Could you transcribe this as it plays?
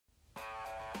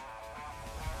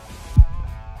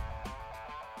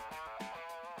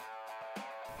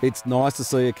It's nice to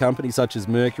see a company such as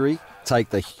Mercury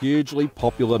take the hugely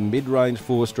popular mid-range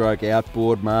four-stroke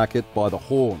outboard market by the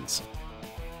horns.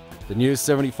 The new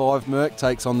 75 Merc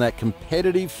takes on that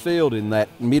competitive field in that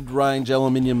mid-range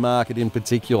aluminium market in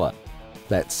particular.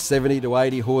 That 70 to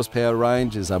 80 horsepower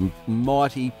range is a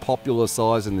mighty popular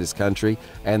size in this country,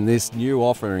 and this new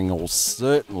offering will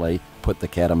certainly put the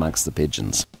cat amongst the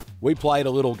pigeons. We played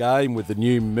a little game with the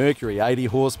new Mercury 80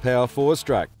 horsepower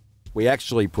four-stroke. We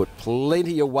actually put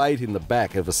plenty of weight in the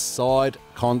back of a side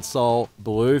console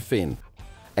bluefin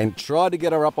and tried to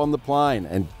get her up on the plane,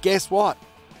 and guess what?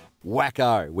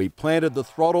 Wacko! We planted the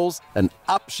throttles and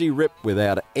up she ripped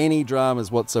without any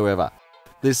dramas whatsoever.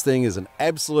 This thing is an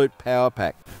absolute power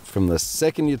pack from the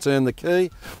second you turn the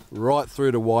key right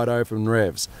through to wide open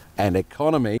revs, and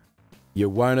economy, you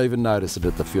won't even notice it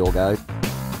at the fuel gauge.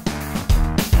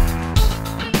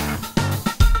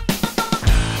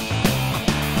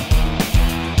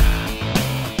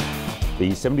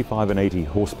 The 75 and 80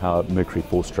 horsepower Mercury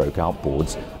four-stroke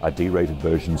outboards are D-rated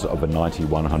versions of a 90,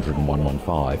 100 and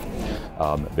 115.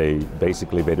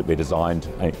 They're designed,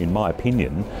 in my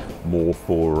opinion, more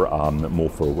for a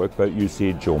workboat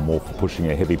usage or more for pushing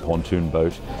a heavy pontoon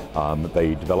boat.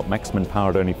 They develop maximum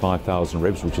power at only 5,000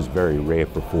 revs, which is very rare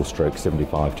for a four-stroke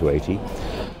 75 to 80.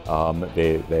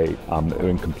 They're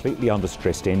a completely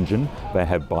understressed engine. They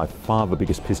have by far the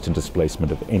biggest piston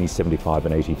displacement of any 75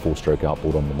 and 80 four-stroke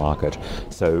outboard on the market.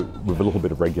 So with a little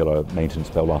bit of regular maintenance,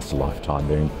 they'll last a lifetime.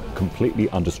 They're completely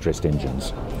understressed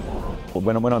engines.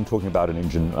 When I'm talking about an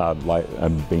engine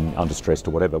being understressed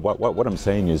or whatever, what I'm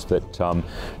saying is that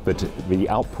the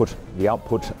output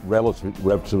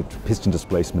relative to piston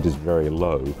displacement is very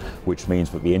low, which means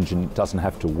that the engine doesn't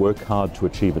have to work hard to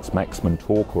achieve its maximum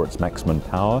torque or its maximum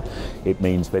power. It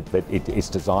means that it's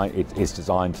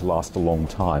designed to last a long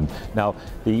time. Now,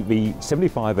 the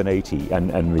 75 and 80 and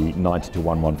the 90 to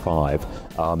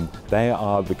 115, they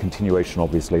are the continuation,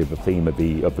 obviously, of the theme of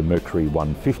the Mercury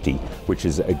 150, which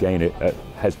is again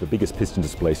has the biggest piston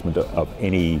displacement of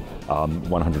any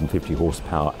 150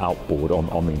 horsepower outboard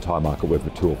on the entire market, whether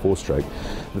two or four-stroke.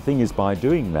 The thing is, by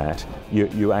doing that,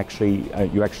 you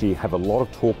actually have a lot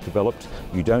of torque developed.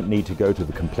 You don't need to go to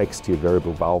the complexity of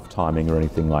variable valve timing or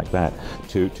anything like that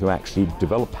to actually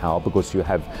develop power, because you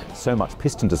have so much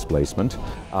piston displacement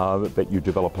that you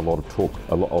develop a lot of torque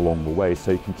along the way.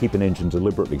 So you can keep an engine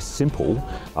deliberately simple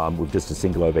with just a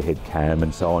single overhead cam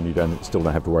and so on. You still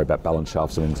don't have to worry about balance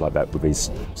shafts and things like that with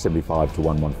these 75 to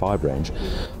 115 range.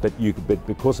 But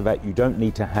because of that, you don't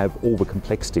need to have all the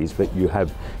complexities that you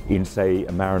have in, say,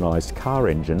 a marinized car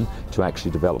engine to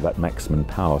actually develop that maximum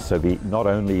power. So not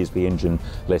only is the engine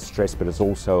less stressed, but it's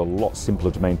also a lot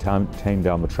simpler to maintain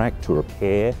down the track. To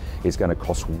repair is going to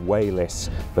cost way less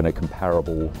than a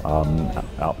comparable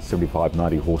 75,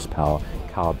 90 horsepower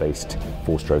car-based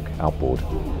four-stroke outboard.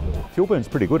 Fuel burn's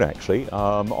pretty good, actually.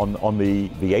 On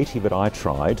the 80 that I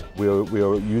tried, we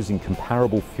were using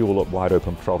comparable fuel at wide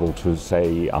open throttle to,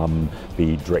 say,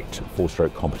 the direct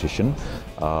four-stroke competition.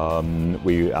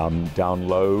 Down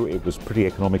low, it was pretty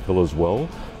economical as well,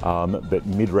 but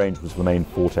mid-range was the main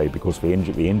forte, because the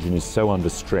engine is so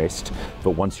understressed that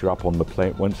once you're up on the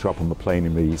plane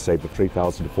in the, say, the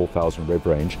 3,000 to 4,000 rev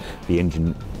range, the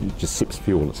engine just sips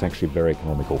fuel. It's actually very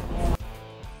economical.